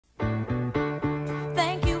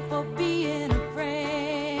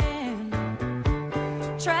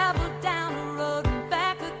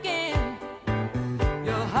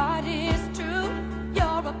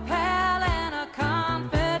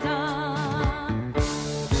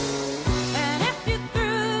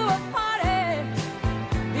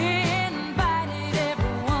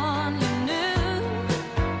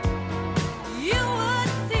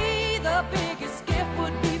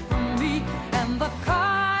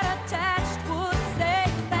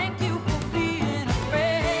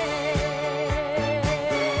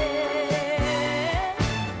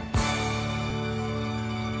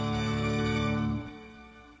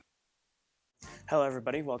Hello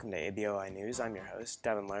everybody, welcome to Aboi News. I'm your host,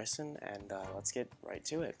 Devin Larson, and let's get right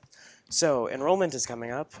to it. So, enrollment is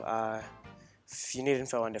coming up. If you need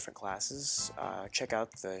info on different classes, check out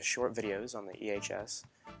the short videos on the EHS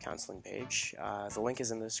counseling page. The link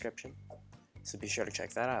is in the description, so be sure to check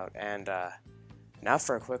that out. And now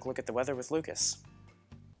for a quick look at the weather with Lucas.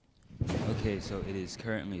 Okay, so it is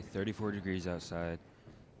currently 34 degrees outside.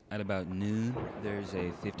 At about noon, there's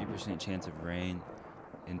a 50% chance of rain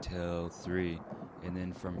until 3, and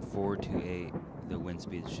then from 4 to 8 the wind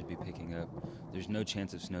speed should be picking up. There's no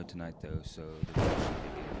chance of snow tonight though, so the weather should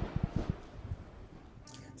be good.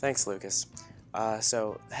 Thanks, Lucas.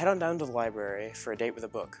 So head on down to the library for a date with a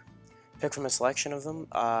book. Pick from a selection of them,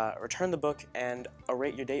 return the book, and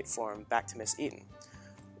await your date form back to Miss Eaton.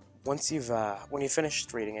 When you've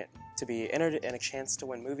finished reading it, to be entered in a chance to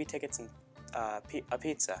win movie tickets and a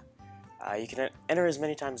pizza. You can enter as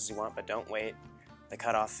many times as you want, but don't wait. The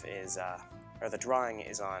cutoff is, or the drawing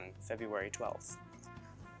is on February 12th.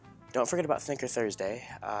 Don't forget about Thinker Thursday,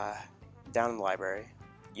 down in the library.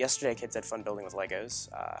 Yesterday, kids had fun building with Legos.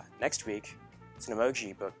 Next week, it's an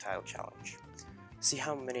emoji book title challenge. See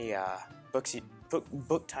how many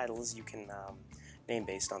book titles you can name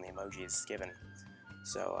based on the emojis given.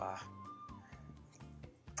 So,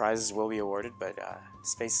 prizes will be awarded, but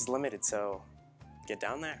space is limited, so get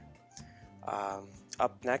down there.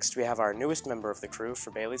 Up next, we have our newest member of the crew for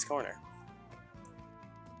Bailey's Corner.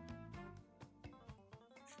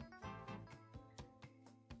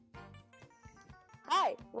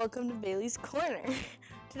 Hi, welcome to Bailey's Corner.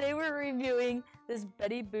 Today we're reviewing this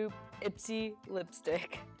Betty Boop Ipsy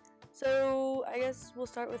lipstick. So I guess we'll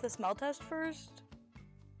start with a smell test first.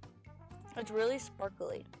 It's really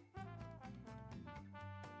sparkly.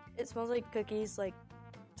 It smells like cookies,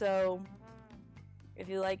 so if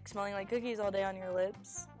you like smelling like cookies all day on your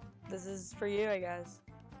lips, this is for you, I guess.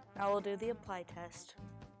 Now we'll do the apply test.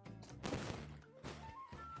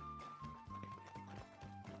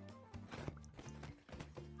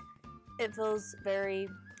 It feels very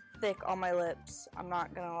thick on my lips, I'm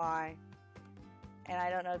not gonna lie. And I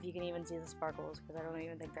don't know if you can even see the sparkles because I don't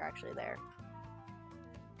even think they're actually there.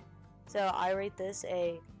 So I rate this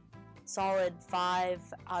a solid 5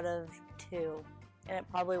 out of 2. And it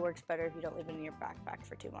probably works better if you don't leave it in your backpack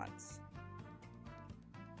for 2 months.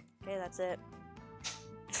 Okay, that's it.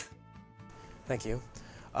 Thank you.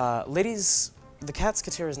 Ladies, the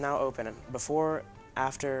Catsketeer is now open before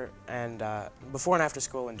and after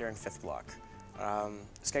school and during 5th block.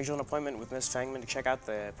 Schedule an appointment with Miss Fangman to check out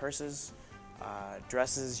the purses,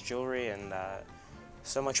 dresses, jewelry, and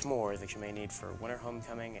so much more that you may need for winter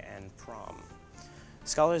homecoming and prom.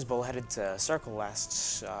 Scholars Bowl headed to Circle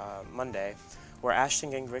last Monday, where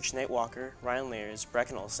Ashton Gingrich, Nate Walker, Ryan Lears,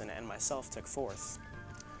 Brecken Olson, and myself took 4th.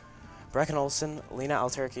 Brecken Olson, Lena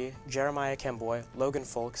Alturkey, Jeremiah Kemboy, Logan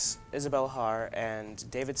Folks, Isabel Haar, and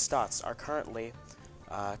David Stotts are currently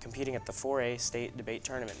competing at the 4A State Debate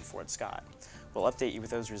Tournament in Fort Scott. We'll update you with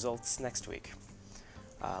those results next week.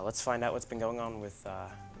 Let's find out what's been going on with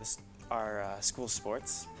our school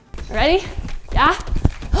sports. Ready? Yeah?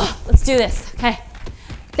 Let's do this, okay.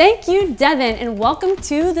 Thank you, Devin, and welcome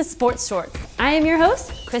to the Sports Shorts. I am your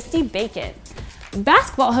host, Christy Bacon.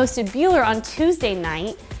 Basketball hosted Bueller on Tuesday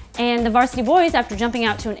night, and the varsity boys, after jumping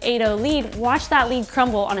out to an 8-0 lead, watched that lead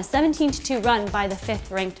crumble on a 17-2 run by the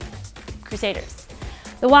 5th-ranked Crusaders.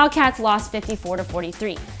 The Wildcats lost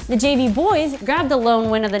 54-43. The JV boys grabbed the lone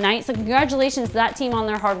win of the night, so congratulations to that team on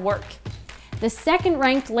their hard work. The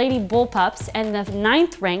 2nd-ranked Lady Bullpups and the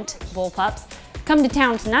 9th-ranked Bullpups come to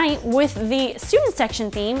town tonight with the student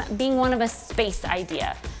section theme being one of a space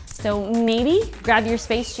idea. So maybe grab your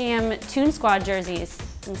Space Jam Toon Squad jerseys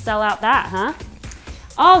and sell out that, huh?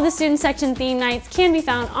 All of the student section theme nights can be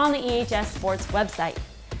found on the EHS Sports website.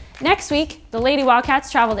 Next week, the Lady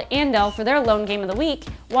Wildcats travel to Andale for their lone game of the week,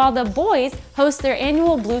 while the boys host their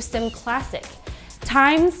annual Blue Stem Classic.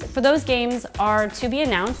 Times for those games are to be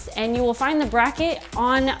announced, and you will find the bracket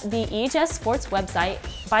on the EHS Sports website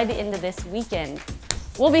by the end of this weekend.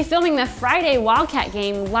 We'll be filming the Friday Wildcat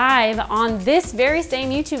game live on this very same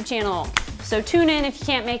YouTube channel, so tune in if you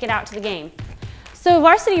can't make it out to the game. So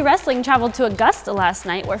varsity wrestling traveled to Augusta last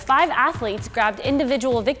night, where 5 athletes grabbed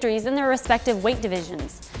individual victories in their respective weight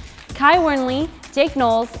divisions. Kai Wernley, Jake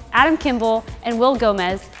Knowles, Adam Kimball, and Will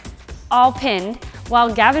Gomez all pinned,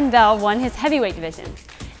 while Gavin Bell won his heavyweight division.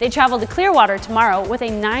 They travel to Clearwater tomorrow with a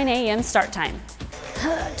 9 a.m. start time.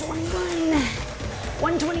 21,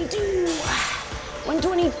 122,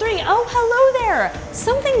 123. Oh, hello there.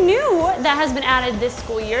 Something new that has been added this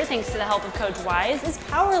school year, thanks to the help of Coach Wise, is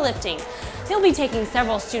powerlifting. He'll be taking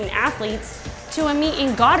several student athletes to a meet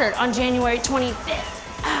in Goddard on January 25th.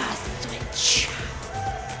 Switch.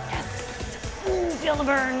 feel the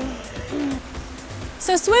burn.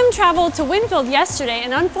 So swim traveled to Winfield yesterday,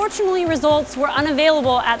 and unfortunately results were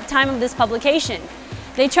unavailable at the time of this publication.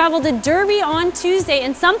 They traveled to Derby on Tuesday,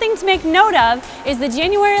 and something to make note of is the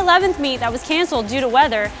January 11th meet that was canceled due to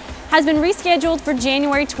weather has been rescheduled for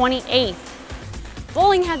January 28th.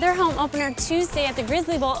 Bowling had their home opener Tuesday at the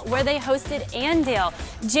Grizzly Bowl, where they hosted Andale.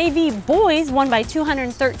 JV boys won by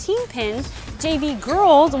 213 pins, JV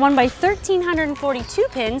girls won by 1,342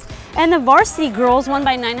 pins, and the varsity girls won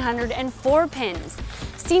by 904 pins.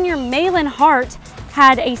 Senior Malin Hart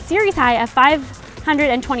had a series high of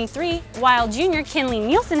 523, while junior Kinley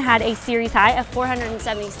Nielsen had a series high of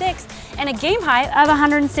 476 and a game high of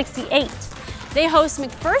 168. They host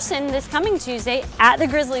McPherson this coming Tuesday at the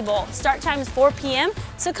Grizzly Bowl. Start time is 4 p.m.,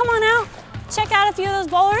 so come on out, check out a few of those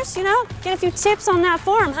bowlers, you know, get a few tips on that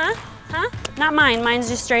form, huh? Not mine, mine's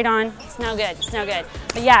just straight on. It's no good, it's no good.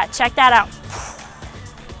 But yeah, check that out.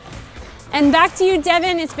 And back to you,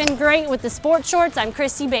 Devin. It's been great with the sports shorts. I'm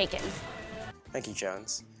Christy Bacon. Thank you,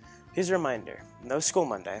 Jones. Here's a reminder, no school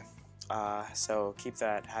Monday, so keep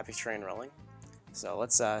that happy train rolling. So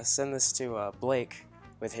let's send this to Blake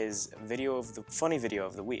with his funny video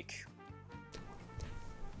of the week.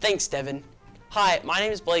 Thanks, Devin. Hi, my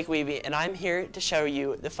name is Blake Weeby, and I'm here to show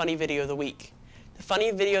you the funny video of the week. The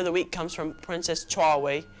funny video of the week comes from Princess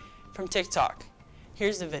Chawaway from TikTok.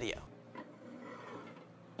 Here's the video.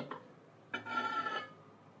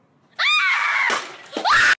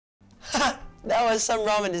 That was some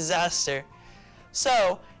ramen disaster.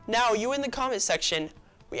 So, now you in the comment section,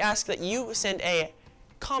 we ask that you send a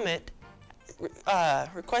comment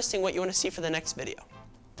requesting what you want to see for the next video.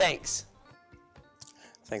 Thanks.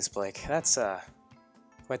 Thanks, Blake. That's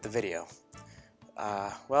quite the video.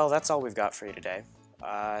 Well, that's all we've got for you today.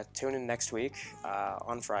 Tune in next week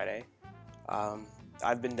on Friday.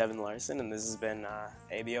 I've been Devin Larson, and this has been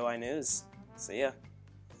ABOI News. See ya.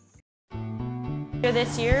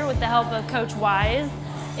 This year, with the help of Coach Wise,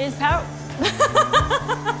 is power.